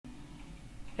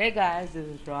Hey guys, this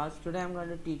is Ross. Today I'm going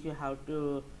to teach you how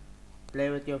to play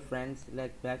with your friends.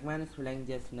 Like Backman is playing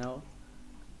just now.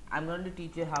 I'm going to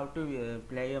teach you how to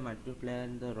play your multiplayer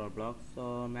in the Roblox.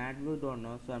 So Mad Blue don't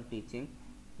know, so I'm teaching.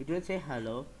 It will say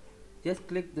hello. Just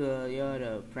click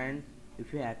your friend.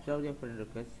 If you accept your friend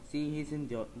request, see he's in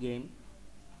game.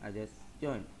 I just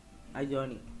join. I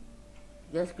joining.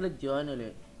 Just click join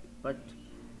only. But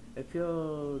if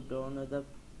you don't know the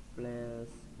players,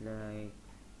 like,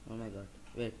 oh my god,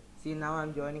 wait, see, now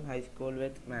I'm joining high school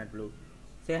with Mad Blue.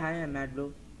 Say hi, I'm Mad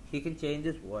Blue. He can change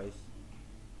his voice.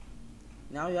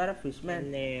 Now you are a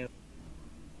fishman. Hello.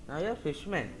 Now you're a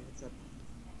fishman. What's up?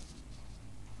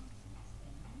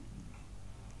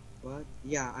 What?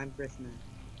 Yeah, I'm freshman.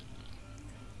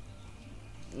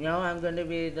 Now I'm going to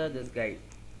be this guy.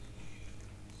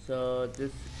 So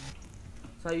this,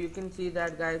 so you can see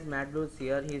that guys, Mad Blue's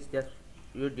here. He's just,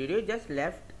 you just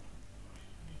left?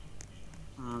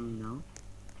 No.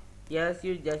 Yes,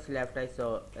 you just left. I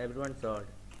saw, everyone saw it.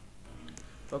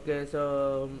 Okay,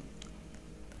 so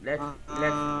let's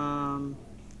Um,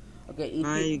 okay,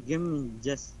 my game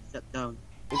just shut down.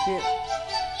 if you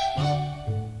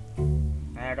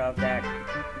out of that,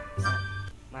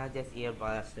 I just ear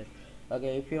blasted.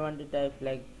 Okay, if you want to type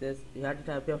like this, you have to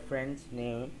type your friend's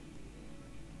name.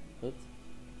 Oops,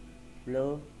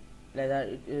 blue, like that.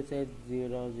 It says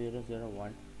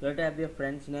 0001. You have to type your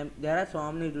friend's name. There are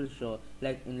so many to show,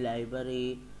 like in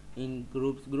library, in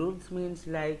groups. Groups means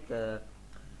like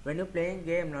when you're playing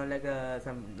game, no, like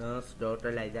some nurse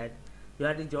daughter like that. You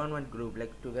have to join one group,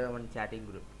 like together one chatting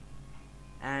group.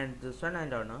 And this one I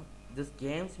don't know. This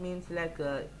games means like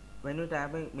when you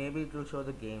type in, maybe it will show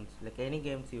the games, like any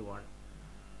games you want.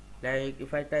 Like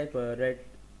if I type red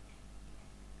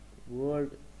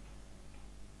world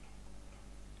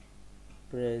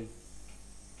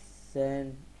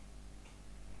present.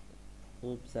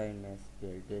 Oops, I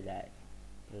misspelled. Did I?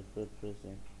 Red world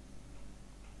present.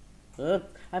 Oops,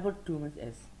 I put too much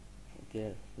s.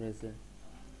 Okay,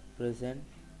 present.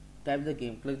 Type the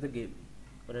game. Click the game.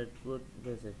 Red world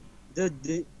present. Do,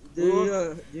 do,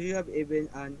 do you have even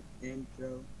an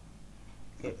intro?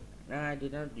 Okay. No, I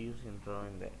did not use intro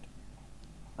in that.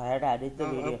 I had added the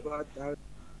How video. about out?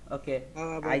 Okay,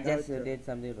 How I about just outro? did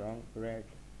something wrong. Red.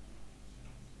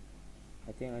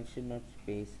 I think I should not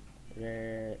space.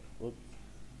 Red. Oops.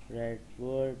 Red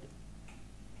word.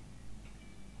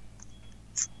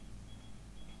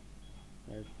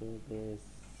 Red word is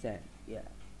sent. Yeah,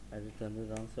 I did something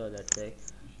wrong, so that's why.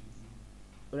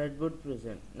 Redwood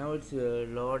prison. Now it's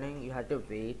loading. You have to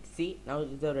wait. See, now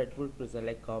it's a Redwood prison,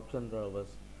 like cops and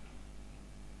robbers.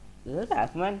 Is it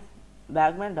Backman?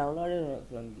 Backman downloaded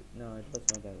one. No, it was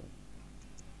not that one.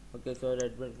 Okay, so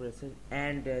Red Bull Prison,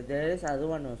 and there is other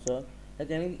one also. Like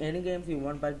any games you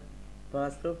want, but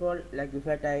first of all, like if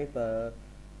I type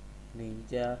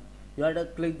Ninja, you have to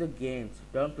click the games.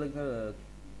 Don't click the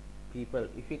people.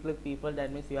 If you click people,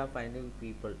 that means you are finding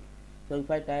people. So if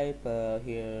I type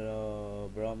here,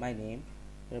 bro, my name,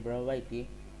 bro, YT.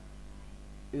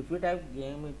 If you type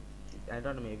game, I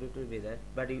don't know, maybe it will be there,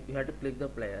 but you have to click the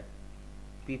player,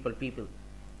 people,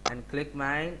 and click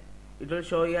mine. It will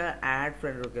show you add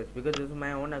friend request because this is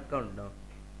my own account now.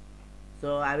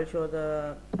 So I will show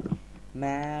the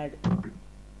Mad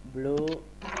Blue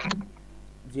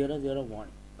 001.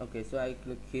 Okay, so I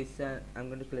click his. I'm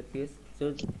going to click his.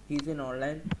 So he's in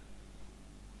online,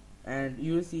 and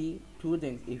you see two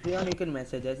things. If you want, you can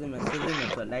message as a messaging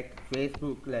method like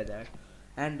Facebook like that.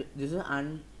 And this is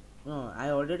no. I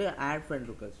already add friend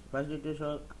request. First, it will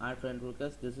show add friend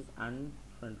request. This is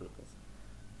unfriend request.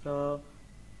 So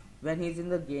when he's in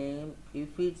the game,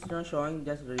 if it's not showing,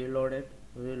 just reload it,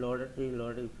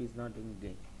 if he's not in the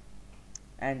game.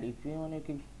 And if you want, you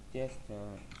can just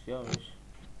show it.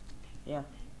 Yeah,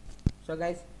 so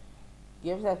guys,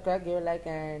 give subscribe, give a like,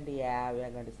 and yeah, we are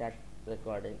going to start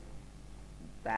recording. Bye.